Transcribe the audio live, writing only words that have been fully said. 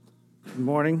Good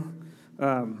morning.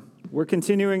 We're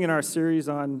continuing in our series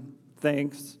on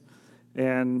thanks,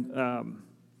 and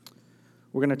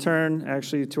we're going to turn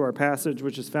actually to our passage,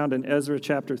 which is found in Ezra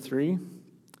chapter 3.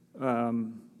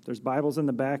 There's Bibles in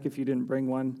the back if you didn't bring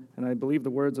one, and I believe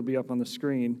the words will be up on the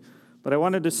screen. But I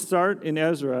wanted to start in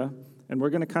Ezra, and we're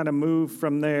going to kind of move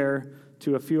from there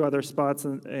to a few other spots,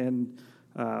 and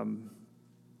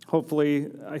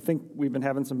hopefully, I think we've been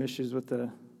having some issues with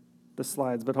the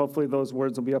slides, but hopefully those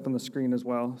words will be up on the screen as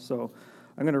well. So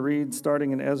I'm going to read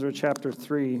starting in Ezra chapter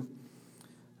 3,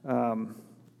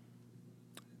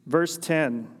 verse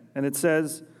 10, and it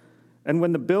says, "And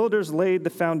when the builders laid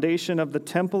the foundation of the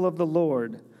temple of the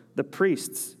Lord, the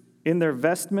priests in their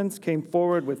vestments came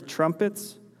forward with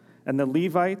trumpets, and the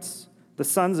Levites, the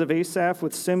sons of Asaph,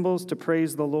 with cymbals to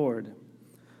praise the Lord,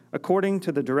 according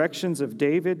to the directions of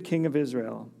David, king of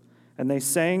Israel. And they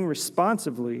sang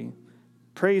responsively,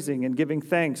 praising and giving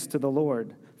thanks to the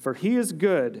Lord. For he is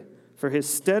good, for his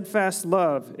steadfast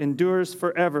love endures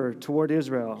forever toward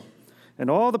Israel. And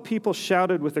all the people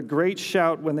shouted with a great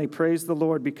shout when they praised the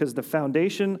Lord, because the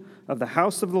foundation of the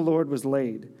house of the Lord was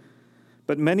laid.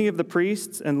 But many of the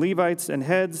priests and Levites and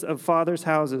heads of fathers'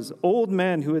 houses, old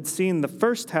men who had seen the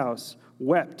first house,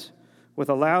 wept with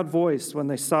a loud voice when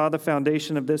they saw the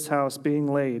foundation of this house being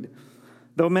laid,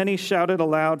 though many shouted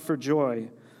aloud for joy,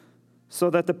 so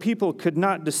that the people could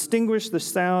not distinguish the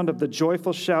sound of the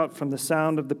joyful shout from the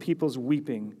sound of the people's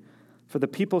weeping. For the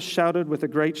people shouted with a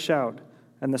great shout,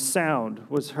 and the sound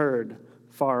was heard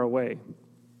far away."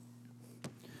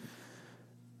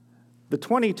 The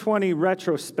 2020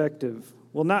 retrospective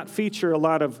will not feature a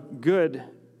lot of good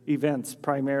events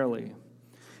primarily.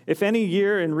 If any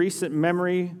year in recent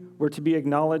memory were to be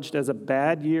acknowledged as a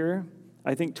bad year,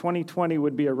 I think 2020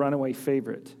 would be a runaway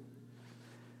favorite.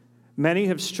 Many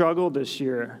have struggled this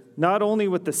year, not only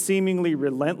with the seemingly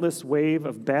relentless wave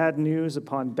of bad news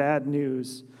upon bad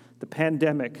news, the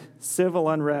pandemic, civil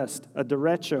unrest, a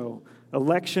derecho,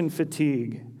 election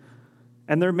fatigue,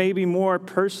 and there may be more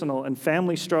personal and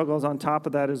family struggles on top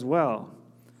of that as well.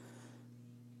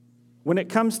 When it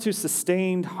comes to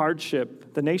sustained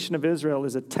hardship, the nation of Israel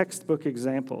is a textbook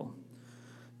example.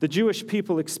 The Jewish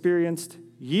people experienced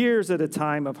years at a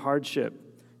time of hardship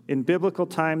in biblical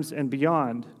times and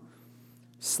beyond.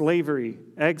 Slavery,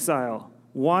 exile,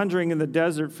 wandering in the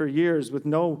desert for years with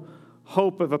no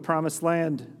hope of a promised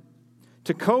land.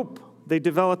 To cope, they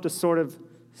developed a sort of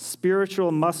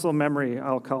spiritual muscle memory,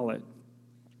 I'll call it.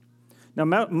 Now,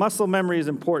 muscle memory is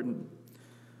important.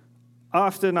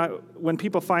 Often, when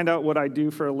people find out what I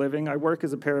do for a living, I work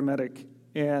as a paramedic,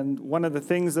 and one of the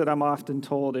things that I'm often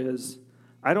told is,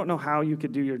 "I don't know how you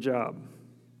could do your job."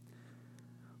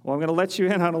 Well, I'm going to let you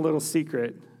in on a little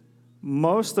secret.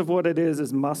 Most of what it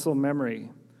is muscle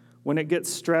memory. When it gets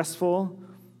stressful,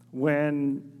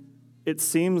 when it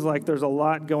seems like there's a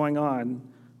lot going on,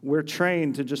 we're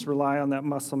trained to just rely on that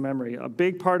muscle memory. A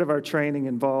big part of our training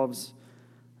involves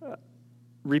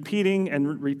repeating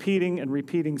and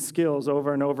repeating skills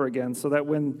over and over again, so that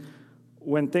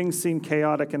when things seem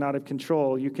chaotic and out of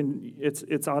control,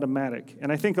 it's automatic.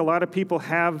 And I think a lot of people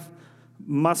have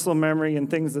muscle memory in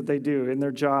things that they do in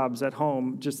their jobs, at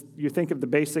home. Just you think of the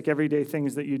basic everyday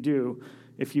things that you do.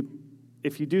 If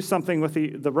you do something with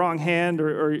the wrong hand,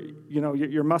 or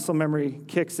your muscle memory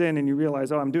kicks in and you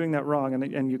realize, oh, I'm doing that wrong,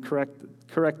 and you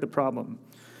correct the problem.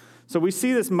 So we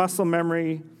see this muscle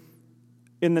memory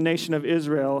in the nation of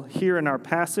Israel here in our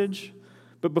passage.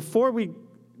 But before we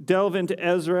delve into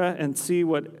Ezra and see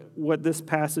what this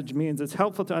passage means, it's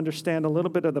helpful to understand a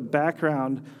little bit of the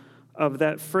background of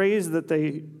that phrase that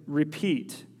they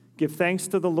repeat: "Give thanks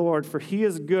to the Lord, for he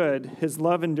is good, his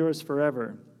love endures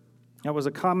forever." That was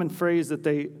a common phrase that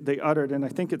they uttered, and I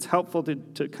think it's helpful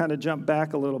to kind of jump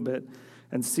back a little bit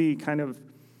and see kind of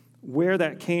where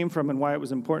that came from and why it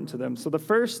was important to them. So the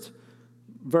first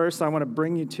verse I want to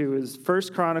bring you to is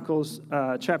 1 Chronicles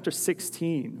chapter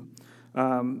 16,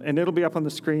 and it'll be up on the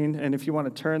screen, and if you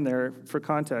want to turn there for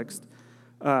context.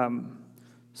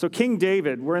 So King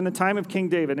David, we're in the time of King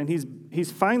David, and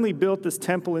he's finally built this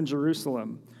temple in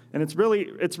Jerusalem, and it's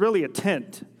really a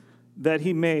tent that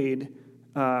he made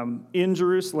in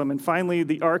Jerusalem, and finally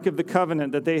the Ark of the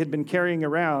Covenant that they had been carrying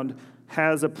around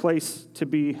has a place to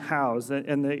be housed,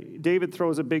 and David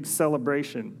throws a big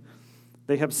celebration.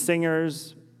 They have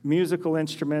singers, musical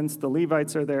instruments, the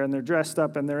Levites are there, and they're dressed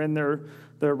up, and they're in their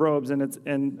robes,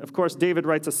 and of course David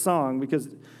writes a song, because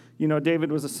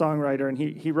David was a songwriter, and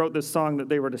he wrote this song that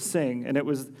they were to sing, and it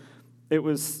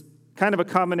was kind of a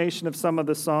combination of some of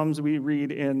the psalms we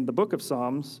read in the book of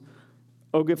Psalms.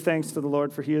 "Oh, give thanks to the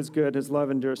Lord, for he is good, his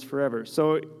love endures forever."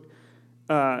 So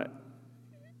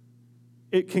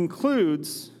it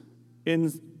concludes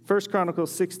in 1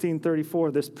 Chronicles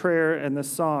 16:34, this prayer and this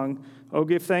song, "Oh,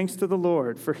 give thanks to the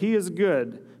Lord, for he is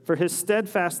good, for his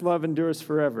steadfast love endures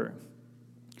forever."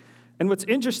 And what's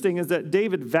interesting is that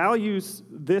David values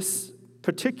this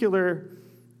particular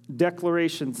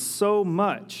declaration so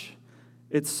much.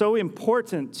 It's so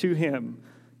important to him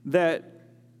that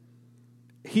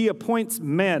he appoints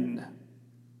men,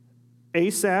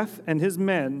 Asaph and his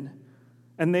men,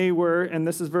 and they were, and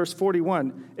this is verse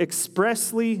 41,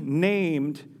 expressly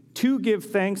named to give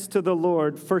thanks to the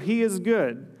Lord, for he is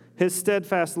good. His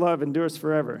steadfast love endures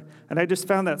forever. And I just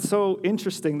found that so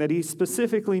interesting that he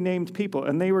specifically named people,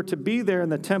 and they were to be there in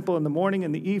the temple in the morning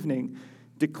and the evening,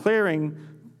 declaring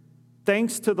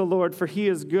thanks to the Lord, for he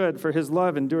is good, for his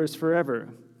love endures forever.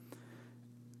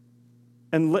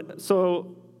 And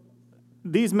so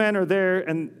these men are there,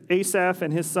 and Asaph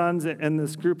and his sons and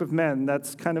this group of men,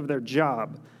 that's kind of their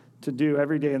job to do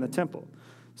every day in the temple.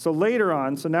 So later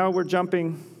on, so now we're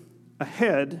jumping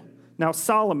ahead. Now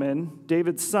Solomon,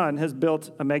 David's son, has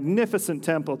built a magnificent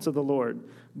temple to the Lord.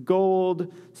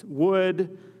 Gold,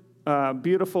 wood,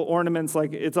 beautiful ornaments,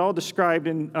 like it's all described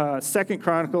in 2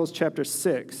 Chronicles chapter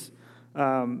 6.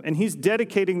 And he's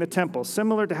dedicating the temple,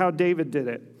 similar to how David did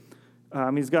it.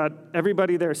 He's got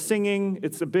everybody there singing.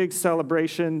 It's a big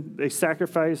celebration. They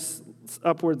sacrifice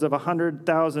upwards of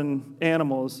 100,000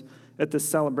 animals at this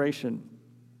celebration.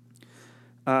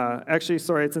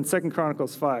 It's in 2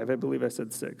 Chronicles 5. I believe I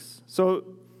said 6. So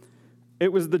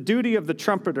it was the duty of the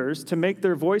trumpeters to make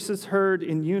their voices heard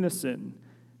in unison.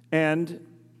 And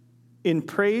in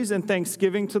praise and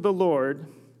thanksgiving to the Lord,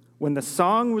 when the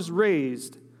song was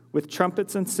raised with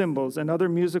trumpets and cymbals and other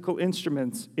musical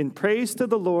instruments, in praise to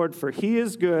the Lord, for he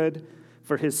is good,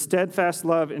 for his steadfast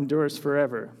love endures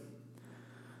forever.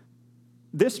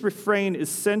 This refrain is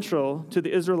central to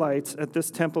the Israelites at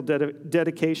this temple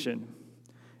dedication.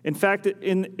 In fact,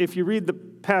 if you read the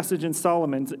passage in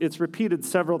Solomon, it's repeated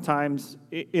several times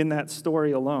in that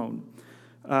story alone.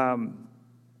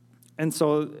 And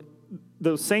so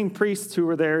those same priests who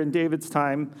were there in David's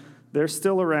time, they're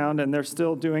still around, and they're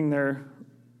still doing their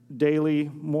daily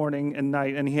morning and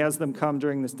night, and he has them come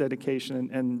during this dedication,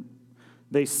 and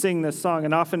they sing this song,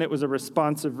 and often it was a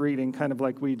responsive reading, kind of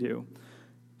like we do.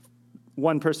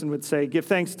 One person would say, "Give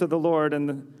thanks to the Lord,"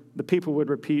 and the people would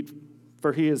repeat,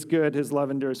 "For he is good, his love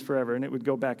endures forever," and it would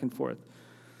go back and forth.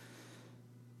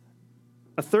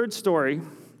 A third story,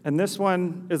 and this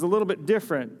one is a little bit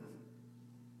different.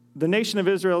 The nation of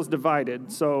Israel is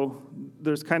divided, so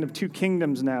there's kind of two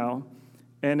kingdoms now.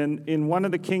 And in one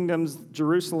of the kingdoms,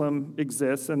 Jerusalem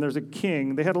exists, and there's a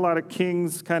king. They had a lot of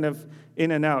kings kind of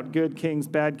in and out, good kings,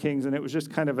 bad kings, and it was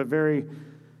just kind of a very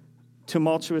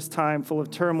tumultuous time full of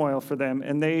turmoil for them.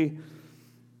 And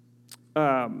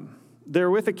they're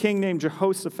with a king named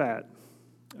Jehoshaphat.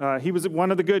 He was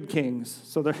one of the good kings,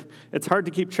 so it's hard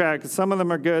to keep track. Some of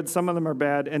them are good, some of them are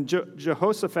bad, and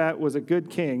Jehoshaphat was a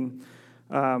good king,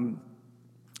 and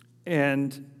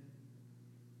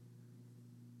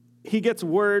he gets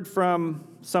word from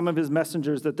some of his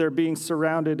messengers that they're being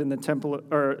surrounded in the temple,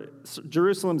 or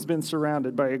Jerusalem's been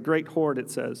surrounded by a great horde,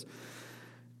 it says.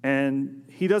 And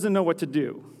he doesn't know what to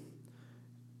do.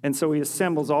 And so he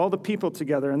assembles all the people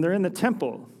together, and they're in the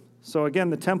temple. So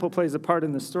again, the temple plays a part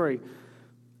in the story.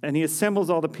 And he assembles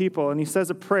all the people, and he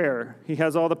says a prayer. He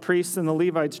has all the priests and the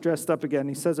Levites dressed up again.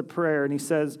 He says a prayer, and he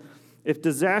says, "If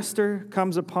disaster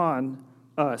comes upon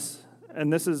us,"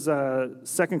 and this is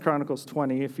 2 Chronicles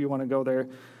 20, if you want to go there.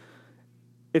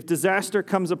 "If disaster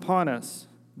comes upon us,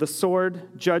 the sword,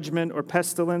 judgment, or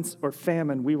pestilence, or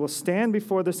famine, we will stand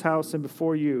before this house and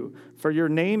before you, for your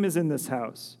name is in this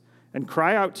house, and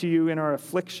cry out to you in our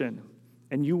affliction,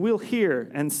 and you will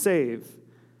hear and save."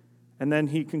 And then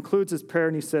he concludes his prayer,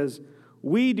 and he says,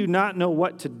 "We do not know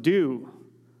what to do,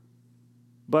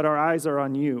 but our eyes are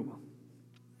on you."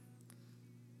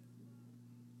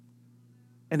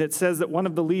 And it says that one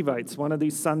of the Levites, one of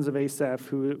these sons of Asaph,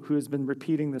 who has been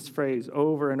repeating this phrase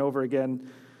over and over again,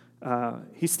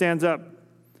 he stands up,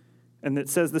 and it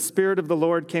says, "The Spirit of the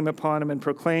Lord came upon him and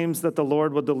proclaims that the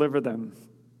Lord will deliver them."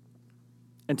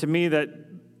 And to me, that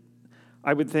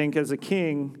I would think as a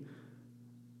king,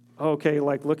 okay,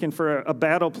 like looking for a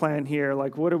battle plan here,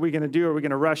 like what are we going to do? Are we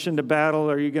going to rush into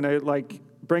battle? Are you going to like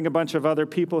bring a bunch of other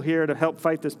people here to help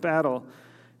fight this battle?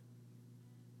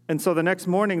 And so the next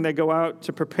morning they go out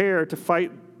to prepare to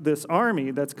fight this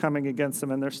army that's coming against them,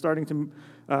 and they're starting to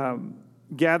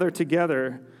gather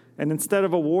together. And instead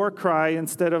of a war cry,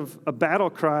 instead of a battle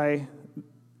cry,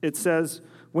 it says,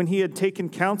 when he had taken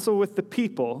counsel with the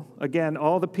people, again,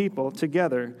 all the people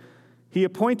together, he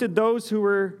appointed those who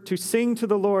were to sing to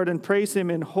the Lord and praise him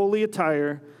in holy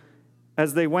attire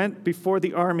as they went before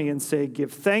the army and say,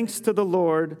 "Give thanks to the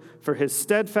Lord, for his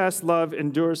steadfast love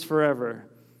endures forever."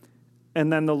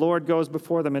 And then the Lord goes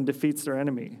before them and defeats their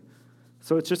enemy.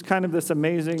 So it's just kind of this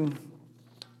amazing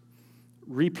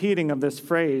repeating of this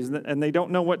phrase, and they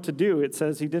don't know what to do. It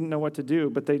says he didn't know what to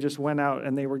do, but they just went out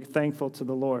and they were thankful to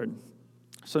the Lord.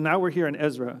 So now we're here in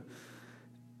Ezra,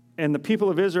 and the people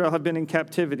of Israel have been in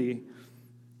captivity.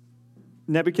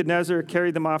 Nebuchadnezzar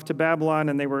carried them off to Babylon,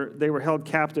 and they were held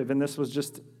captive, and this was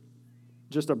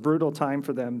just a brutal time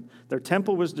for them. Their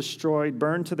temple was destroyed,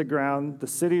 burned to the ground. The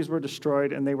cities were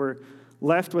destroyed, and they were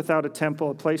left without a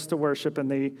temple, a place to worship, and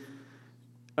they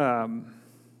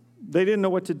didn't know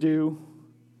what to do.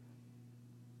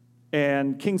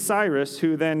 And King Cyrus,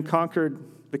 who then conquered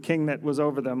the king that was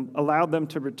over them, allowed them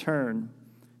to return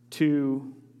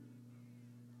to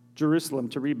Jerusalem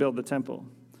to rebuild the temple.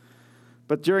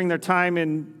 But during their time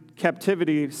in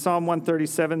captivity, Psalm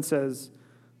 137 says,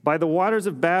 "By the waters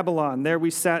of Babylon, there we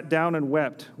sat down and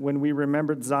wept when we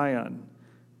remembered Zion."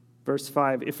 Verse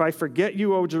 5, "If I forget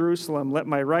you, O Jerusalem, let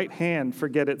my right hand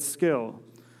forget its skill."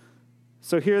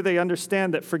 So here they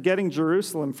understand that forgetting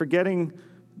Jerusalem, forgetting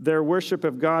their worship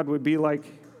of God would be like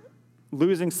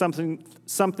losing something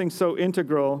so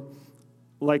integral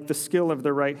like the skill of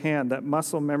their right hand, that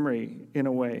muscle memory in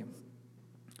a way.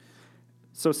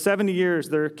 So 70 years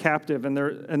they're captive,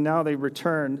 and now they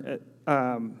return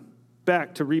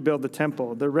back to rebuild the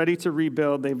temple. They're ready to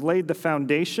rebuild. They've laid the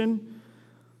foundation,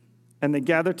 and they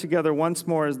gather together once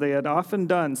more as they had often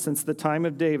done since the time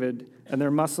of David, and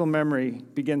their muscle memory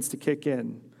begins to kick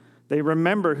in. They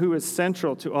remember who is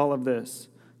central to all of this.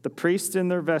 The priests in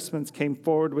their vestments came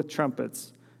forward with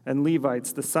trumpets, and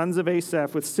Levites, the sons of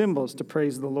Asaph, with cymbals to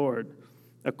praise the Lord,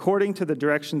 according to the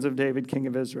directions of David, king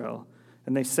of Israel.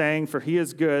 And they sang, "For he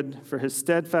is good, for his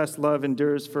steadfast love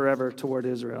endures forever toward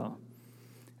Israel."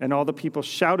 And all the people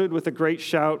shouted with a great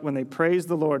shout when they praised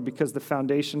the Lord, because the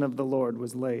foundation of the Lord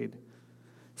was laid.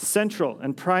 Central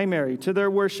and primary to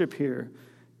their worship here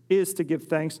is to give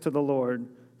thanks to the Lord,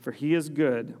 for he is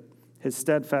good. His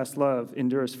steadfast love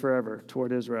endures forever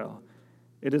toward Israel.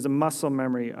 It is a muscle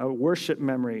memory, a worship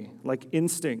memory, like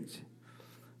instinct.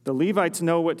 The Levites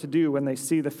know what to do when they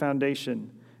see the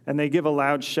foundation, and they give a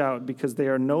loud shout because they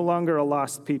are no longer a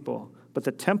lost people, but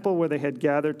the temple where they had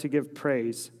gathered to give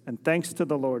praise and thanks to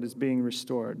the Lord is being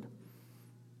restored.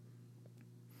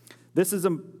 This is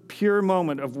a pure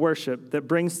moment of worship that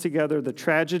brings together the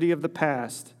tragedy of the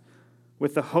past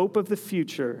with the hope of the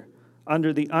future,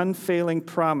 under the unfailing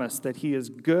promise that he is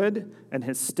good and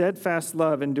his steadfast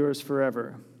love endures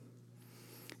forever.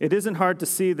 It isn't hard to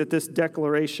see that this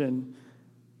declaration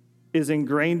is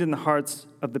ingrained in the hearts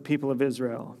of the people of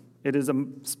Israel. It is a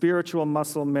spiritual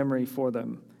muscle memory for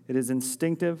them. It is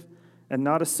instinctive and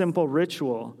not a simple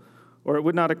ritual, or it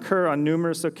would not occur on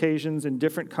numerous occasions in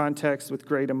different contexts with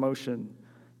great emotion.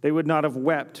 They would not have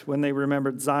wept when they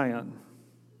remembered Zion.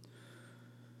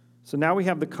 So now we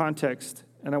have the context,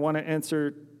 and I want to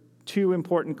answer two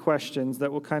important questions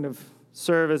that will kind of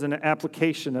serve as an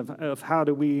application of how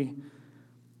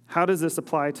does this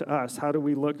apply to us? How do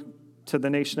we look to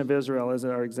the nation of Israel as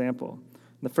our example?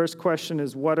 And the first question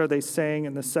is, what are they saying?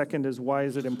 And the second is, why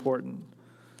is it important?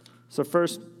 So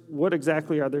first, what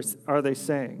exactly are they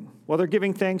saying? Well, they're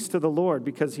giving thanks to the Lord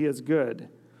because he is good.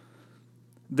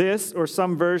 This, or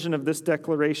some version of this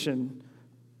declaration,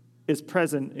 is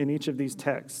present in each of these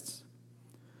texts.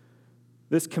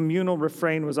 This communal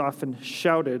refrain was often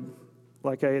shouted,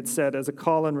 like I had said, as a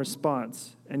call and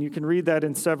response. And you can read that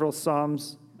in several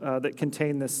psalms that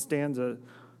contain this stanza.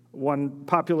 One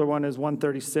popular one is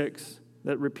 136,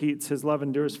 that repeats, "His love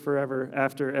endures forever,"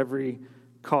 after every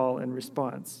call and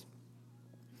response.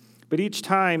 But each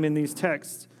time in these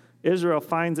texts, Israel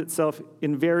finds itself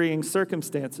in varying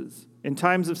circumstances, in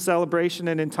times of celebration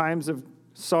and in times of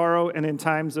sorrow and in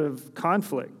times of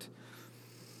conflict.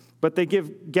 But they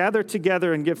gather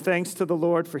together and give thanks to the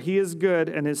Lord, for he is good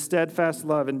and his steadfast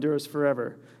love endures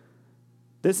forever.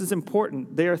 This is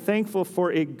important. They are thankful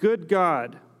for a good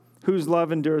God whose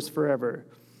love endures forever.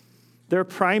 Their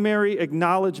primary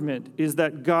acknowledgement is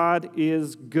that God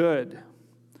is good.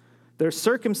 Their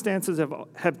circumstances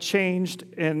have changed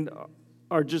and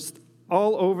are just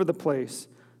all over the place,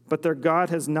 but their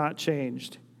God has not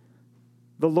changed.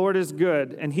 The Lord is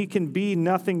good, and he can be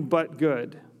nothing but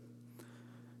good.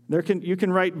 You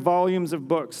can write volumes of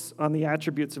books on the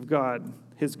attributes of God,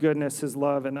 his goodness, his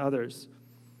love, and others.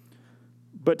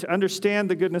 But to understand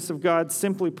the goodness of God,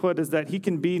 simply put, is that he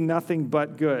can be nothing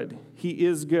but good. He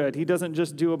is good. He doesn't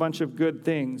just do a bunch of good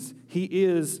things. He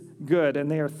is good, and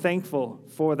they are thankful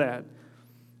for that.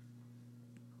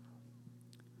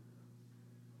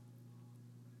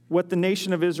 What the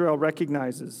nation of Israel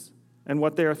recognizes and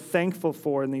what they are thankful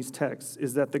for in these texts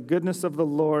is that the goodness of the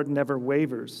Lord never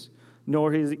wavers,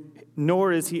 nor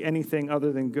is he anything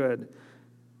other than good.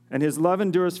 And his love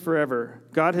endures forever.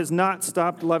 God has not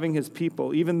stopped loving his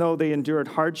people, even though they endured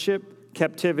hardship,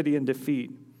 captivity, and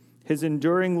defeat. His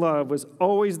enduring love was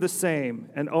always the same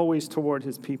and always toward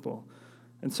his people.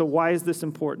 And so why is this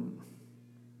important?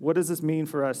 What does this mean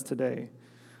for us today?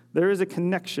 There is a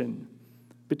connection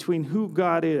between who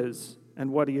God is and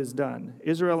what he has done.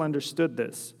 Israel understood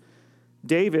this.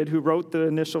 David, who wrote the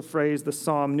initial phrase, the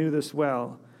psalm, knew this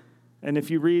well. And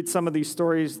if you read some of these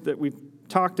stories that we've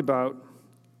talked about,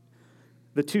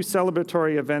 the two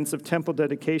celebratory events of temple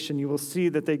dedication, you will see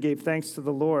that they gave thanks to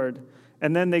the Lord.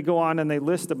 And then they go on and they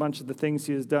list a bunch of the things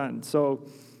he has done. So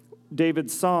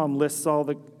David's psalm lists all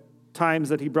the times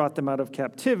that he brought them out of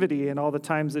captivity and all the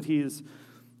times that he's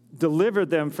delivered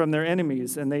them from their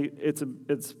enemies. And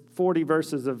it's 40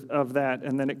 verses of that,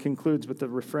 and then it concludes with the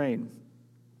refrain.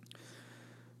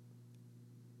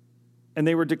 And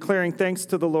they were declaring thanks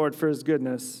to the Lord for his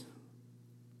goodness.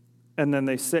 And then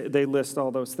they list all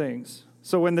those things.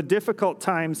 So when the difficult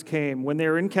times came, when they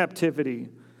were in captivity,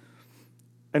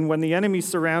 and when the enemy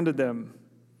surrounded them,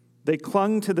 they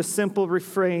clung to the simple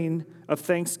refrain of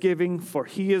thanksgiving, for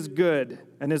he is good,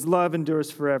 and his love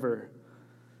endures forever.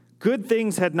 Good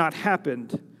things had not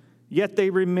happened, yet they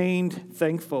remained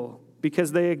thankful,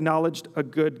 because they acknowledged a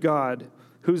good God,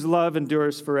 whose love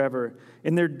endures forever.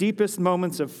 In their deepest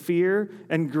moments of fear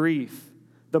and grief,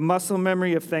 the muscle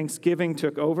memory of thanksgiving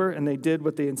took over, and they did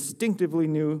what they instinctively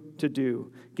knew to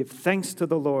do: give thanks to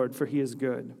the Lord, for he is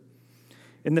good.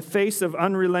 In the face of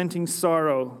unrelenting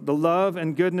sorrow, the love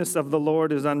and goodness of the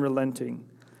Lord is unrelenting.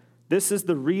 This is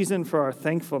the reason for our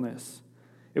thankfulness.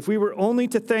 If we were only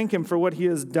to thank him for what he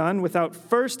has done without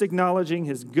first acknowledging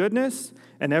his goodness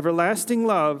and everlasting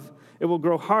love, it will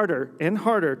grow harder and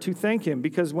harder to thank him,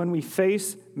 because when we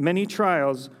face many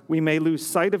trials, we may lose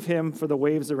sight of him for the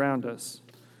waves around us.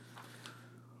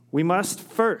 We must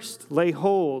first lay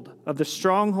hold of the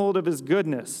stronghold of his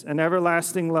goodness and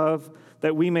everlasting love,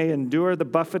 that we may endure the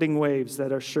buffeting waves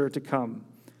that are sure to come,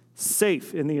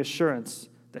 safe in the assurance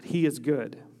that he is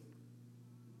good.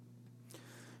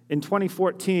 In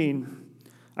 2014,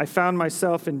 I found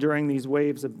myself enduring these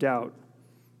waves of doubt,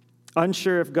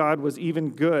 unsure if God was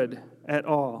even good at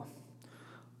all.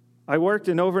 I worked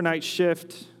an overnight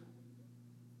shifts,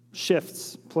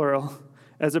 plural,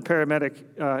 as a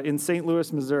paramedic in St.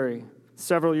 Louis, Missouri,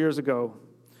 several years ago.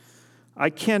 I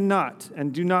cannot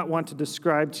and do not want to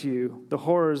describe to you the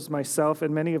horrors myself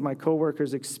and many of my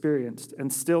coworkers experienced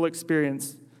and still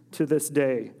experience to this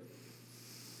day.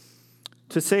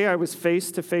 To say I was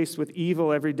face to face with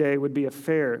evil every day would be a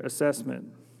fair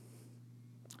assessment.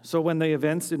 So when the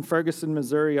events in Ferguson,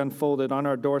 Missouri unfolded on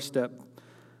our doorstep,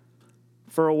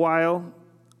 for a while,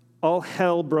 all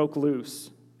hell broke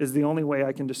loose, is the only way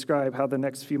I can describe how the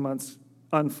next few months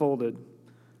unfolded.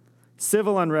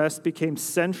 Civil unrest became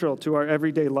central to our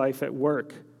everyday life at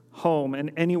work, home,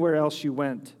 and anywhere else you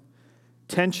went.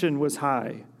 Tension was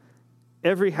high.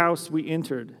 Every house we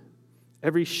entered,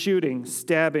 every shooting,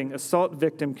 stabbing, assault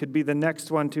victim could be the next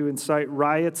one to incite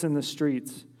riots in the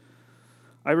streets.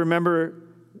 I remember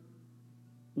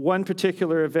one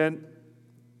particular event.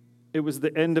 It was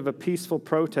the end of a peaceful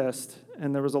protest,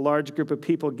 and there was a large group of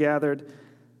people gathered,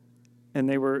 and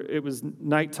it was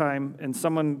nighttime, and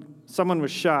someone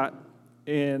was shot,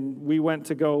 and we went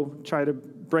to go try to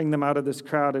bring them out of this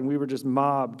crowd, and we were just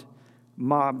mobbed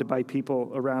by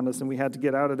people around us, and we had to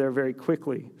get out of there very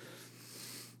quickly.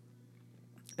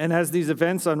 And as these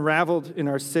events unraveled in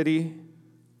our city,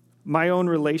 my own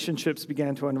relationships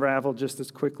began to unravel just as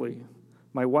quickly.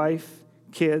 My wife,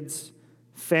 kids,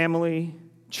 family,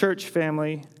 church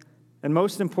family, and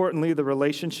most importantly, the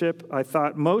relationship I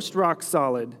thought most rock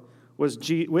solid was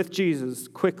with Jesus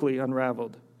quickly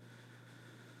unraveled.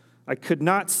 I could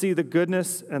not see the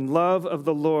goodness and love of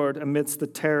the Lord amidst the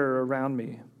terror around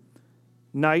me.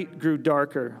 Night grew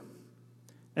darker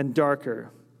and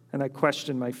darker, and I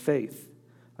questioned my faith.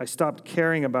 I stopped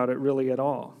caring about it really at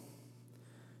all.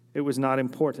 It was not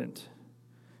important,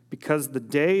 because the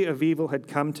day of evil had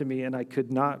come to me, and I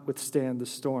could not withstand the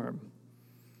storm.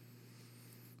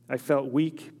 I felt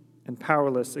weak and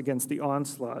powerless against the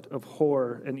onslaught of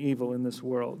horror and evil in this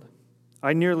world.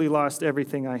 I nearly lost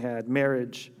everything I had: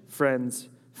 marriage, friends,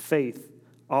 faith,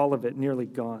 all of it nearly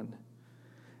gone.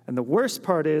 And the worst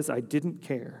part is I didn't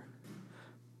care.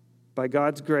 By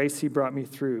God's grace, he brought me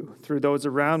through those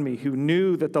around me who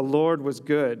knew that the Lord was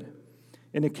good,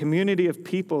 in a community of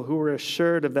people who were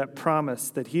assured of that promise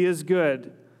that he is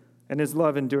good and his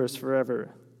love endures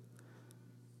forever.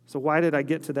 So why did I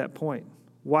get to that point?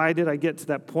 Why did I get to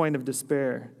that point of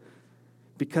despair?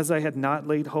 Because I had not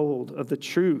laid hold of the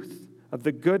truth, of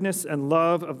the goodness and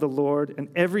love of the Lord, and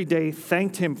every day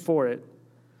thanked him for it.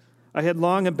 I had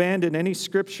long abandoned any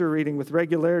scripture reading with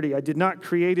regularity. I did not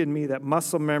create in me that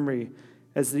muscle memory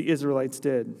as the Israelites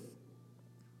did.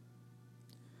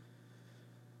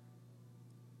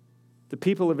 The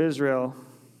people of Israel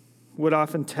would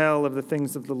often tell of the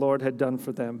things that the Lord had done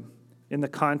for them in the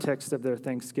context of their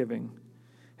thanksgiving,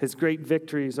 his great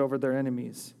victories over their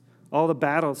enemies, all the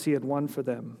battles he had won for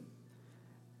them.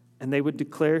 And they would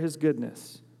declare his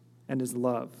goodness and his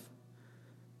love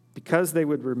because they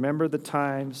would remember the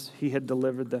times he had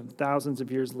delivered them thousands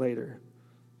of years later.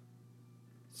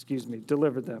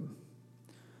 Delivered them.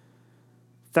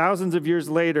 Thousands of years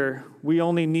later, we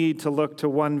only need to look to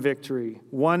one victory,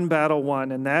 one battle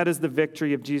won, and that is the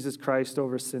victory of Jesus Christ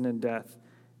over sin and death.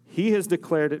 He has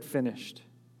declared it finished.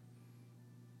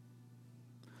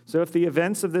 So if the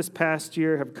events of this past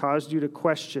year have caused you to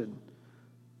question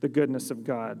the goodness of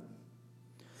God,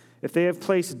 if they have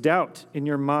placed doubt in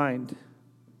your mind,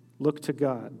 look to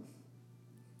God.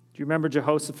 Do you remember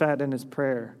Jehoshaphat in his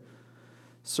prayer?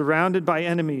 Surrounded by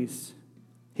enemies,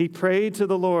 he prayed to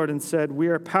the Lord and said, "We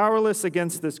are powerless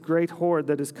against this great horde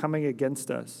that is coming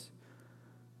against us.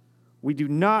 We do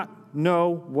not know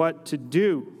what to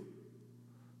do,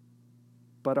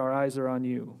 but our eyes are on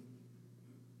you."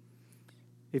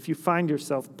 If you find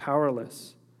yourself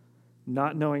powerless,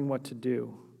 not knowing what to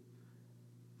do,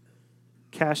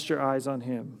 cast your eyes on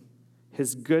him,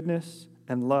 his goodness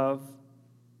and love,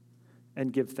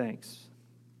 and give thanks.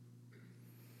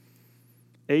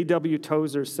 A.W.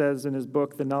 Tozer says in his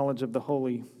book, The Knowledge of the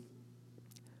Holy,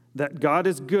 that God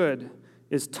is good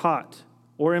is taught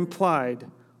or implied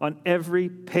on every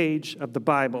page of the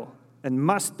Bible and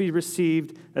must be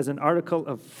received as an article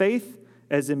of faith,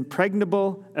 as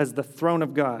impregnable as the throne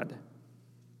of God.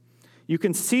 You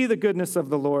can see the goodness of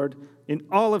the Lord in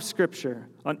all of Scripture,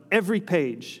 on every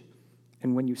page.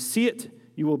 And when you see it,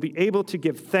 you will be able to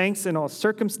give thanks in all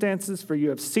circumstances, for you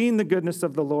have seen the goodness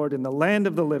of the Lord in the land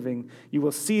of the living. You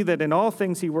will see that in all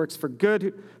things he works for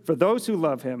good for those who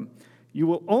love him. You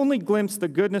will only glimpse the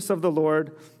goodness of the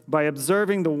Lord by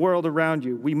observing the world around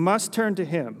you. We must turn to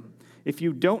him. If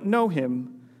you don't know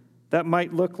him, that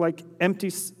might look like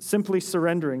simply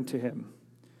surrendering to him,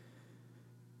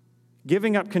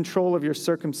 giving up control of your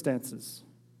circumstances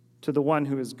to the one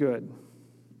who is good.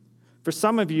 For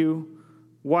some of you,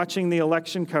 watching the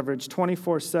election coverage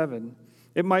 24/7,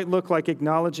 it might look like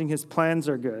acknowledging his plans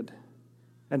are good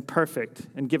and perfect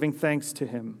and giving thanks to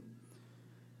him.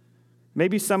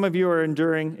 Maybe some of you are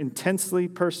enduring intensely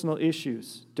personal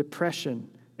issues, depression,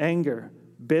 anger,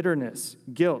 bitterness,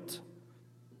 guilt,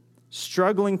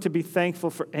 struggling to be thankful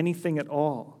for anything at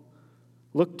all.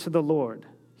 Look to the Lord.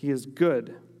 He is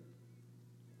good.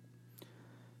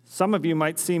 Some of you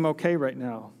might seem okay right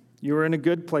now. You are in a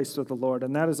good place with the Lord,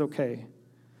 and that is okay.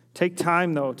 Take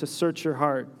time, though, to search your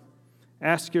heart.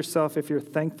 Ask yourself if your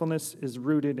thankfulness is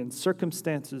rooted in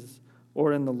circumstances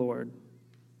or in the Lord.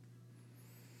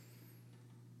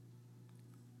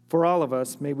 For all of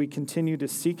us, may we continue to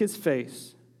seek his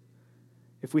face.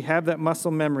 If we have that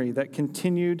muscle memory, that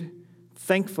continued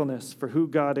thankfulness for who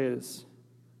God is,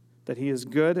 that he is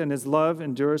good and his love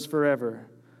endures forever.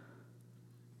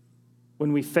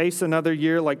 When we face another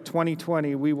year like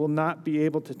 2020, we will not be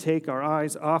able to take our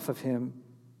eyes off of him,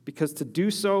 because to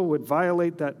do so would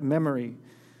violate that memory.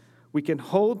 We can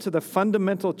hold to the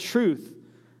fundamental truth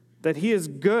that he is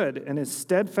good and his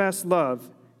steadfast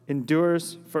love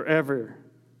endures forever,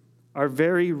 our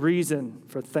very reason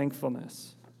for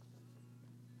thankfulness.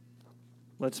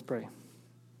 Let's pray.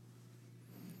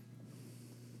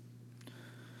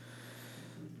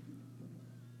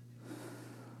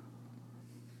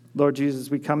 Lord Jesus,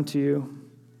 we come to you.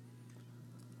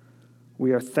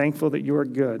 We are thankful that you are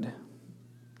good,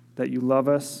 that you love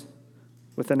us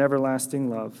with an everlasting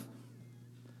love.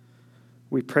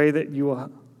 We pray that you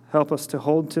will help us to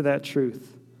hold to that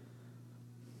truth.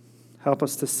 Help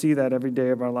us to see that every day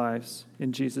of our lives.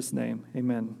 In Jesus' name,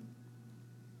 amen.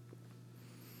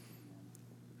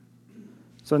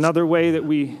 So another way that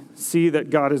we see that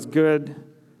God is good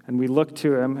and we look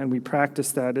to him and we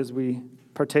practice that as we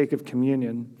partake of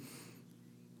communion.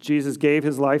 Jesus gave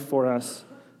his life for us,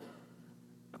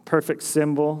 a perfect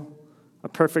symbol, a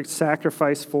perfect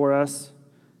sacrifice for us,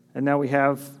 and now we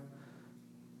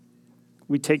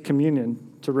take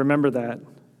communion to remember that,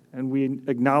 and we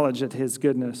acknowledge that his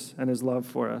goodness and his love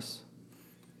for us.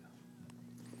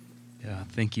 Yeah,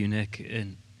 thank you, Nick.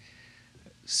 And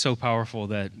so powerful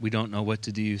that we don't know what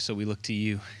to do, so we look to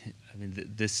you. I mean,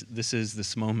 this is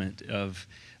this moment of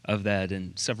of that.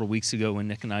 And several weeks ago when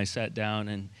Nick and I sat down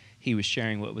and he was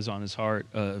sharing what was on his heart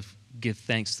of give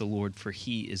thanks to the Lord for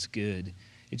he is good,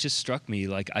 it just struck me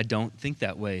like I don't think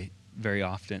that way very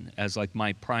often as like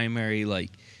my primary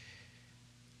like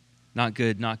not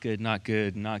good, not good, not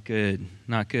good, not good,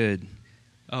 not good.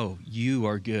 Oh, you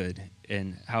are good.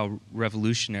 And how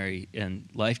revolutionary and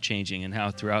life-changing and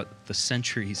how throughout the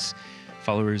centuries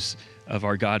followers of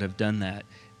our God have done that.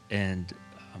 And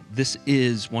this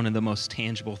is one of the most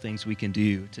tangible things we can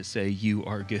do to say you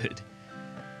are good.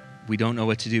 We don't know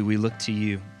what to do. We look to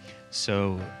you.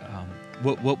 So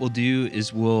what we'll do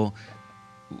is we'll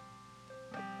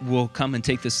come and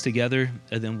take this together,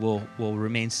 and then we'll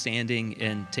remain standing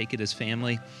and take it as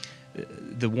family.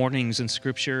 The warnings in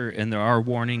Scripture, and there are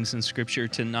warnings in Scripture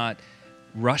to not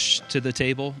rush to the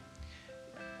table.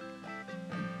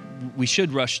 We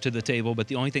should rush to the table, but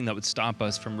the only thing that would stop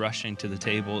us from rushing to the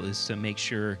table is to make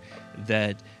sure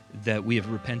that we have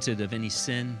repented of any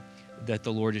sin that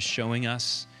the Lord is showing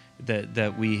us,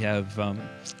 that we have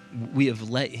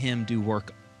let Him do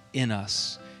work in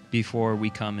us before we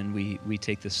come and we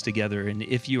take this together. And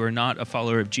if you are not a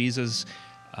follower of Jesus,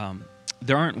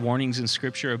 there aren't warnings in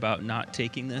Scripture about not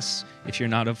taking this if you're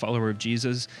not a follower of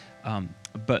Jesus.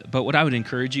 But what I would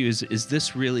encourage you is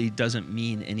this really doesn't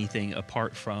mean anything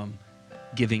apart from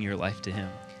giving your life to Him.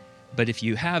 But if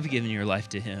you have given your life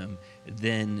to Him,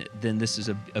 then this is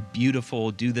a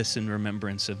beautiful, do this in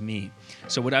remembrance of me.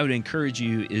 So what I would encourage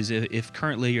you is if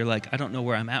currently you're like, I don't know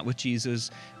where I'm at with Jesus,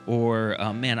 or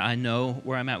man, I know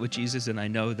where I'm at with Jesus and I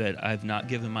know that I've not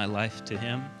given my life to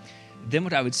Him, then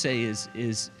what I would say is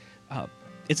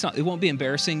it won't be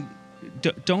embarrassing.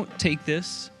 Don't take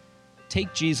this.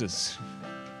 Take Jesus.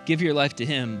 Give your life to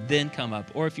Him, then come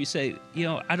up. Or if you say,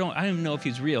 I don't even know if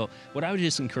He's real, what I would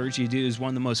just encourage you to do is one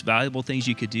of the most valuable things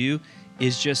you could do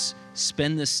is just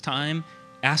spend this time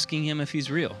asking Him if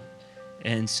He's real.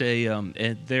 And say,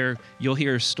 and there you'll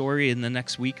hear a story in the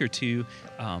next week or two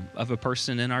of a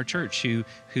person in our church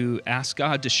who asked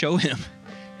God to show him.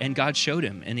 And God showed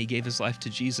him, and he gave his life to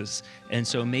Jesus. And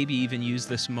so maybe even use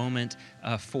this moment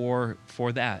for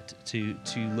that, to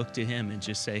look to Him and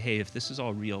just say, hey, if this is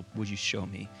all real, would you show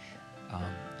me?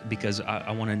 Because I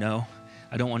want to know.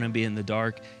 I don't want to be in the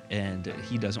dark, and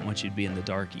He doesn't want you to be in the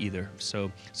dark either.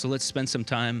 So let's spend some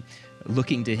time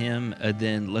looking to Him, and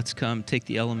then let's come take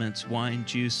the elements, wine,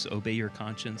 juice, obey your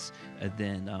conscience, and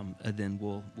then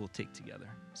we'll take together.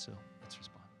 So.